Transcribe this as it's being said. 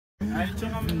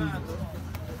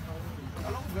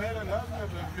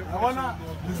Awana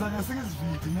ngisake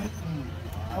sikizividi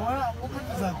awana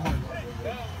ukuphiza khona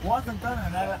wathi ngithanda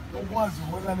nala ukwazi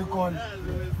ukudlala ikona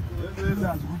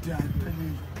ezazi ukuthi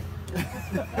ayiphelile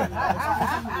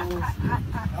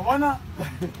awana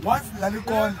wathi dlala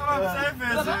ikona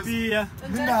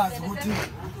ningazi ukuthi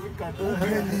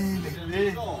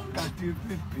uphelile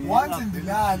wathi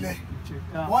ndilale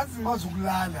wathi ngikwazi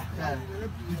ukulala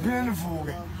ndiphinde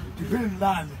nivuke ndiphinde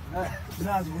nilale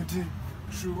nazi ukuthi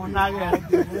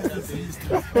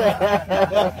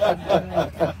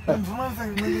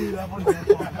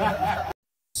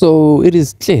So it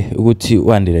is clear ukuthi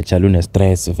uAndile Jali une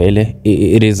stress vele.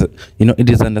 It is, you know, it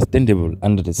is understandable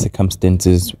under the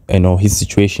circumstances, you know, his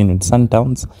situation in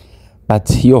Sundowns.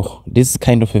 But yo, this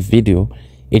kind of a video,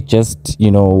 it just,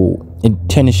 you know, it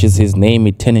tarnishes his name,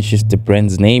 it tarnishes the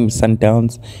brand's name,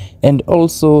 Sundowns, and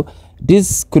also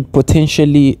this could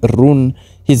potentially ruin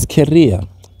his career.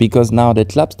 Because now the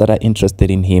clubs that are interested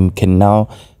in him can now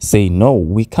say, no,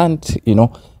 we can't, you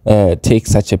know, take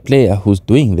such a player who's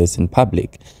doing this in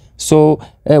public. So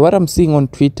what I'm seeing on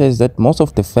Twitter is that most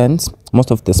of the fans, most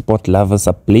of the sport lovers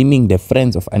are blaming the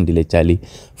friends of Andile Jali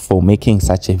for making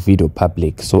such a video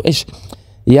public. So,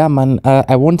 yeah, man,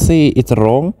 I won't say it's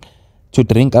wrong to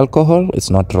drink alcohol. It's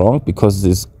not wrong because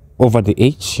it's over the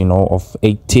age, you know, of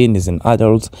 18 is an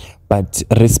adult, but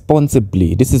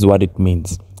responsibly, this is what it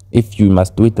means. If you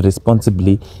must do it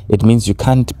responsibly, it means you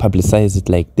can't publicize it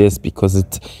like this because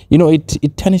it, you know,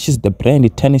 it tarnishes the brand,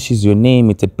 it tarnishes your name.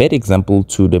 It's a bad example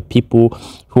to the people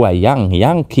who are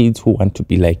young kids who want to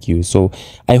be like you. So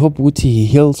I hope Guti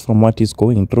heals from what he's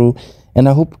going through, and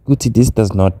I hope Guti this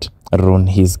does not ruin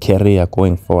his career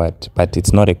going forward. But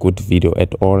it's not a good video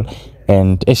at all.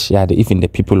 And yeah, even the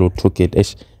people who took it,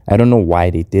 I don't know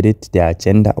why they did it, their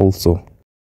agenda also.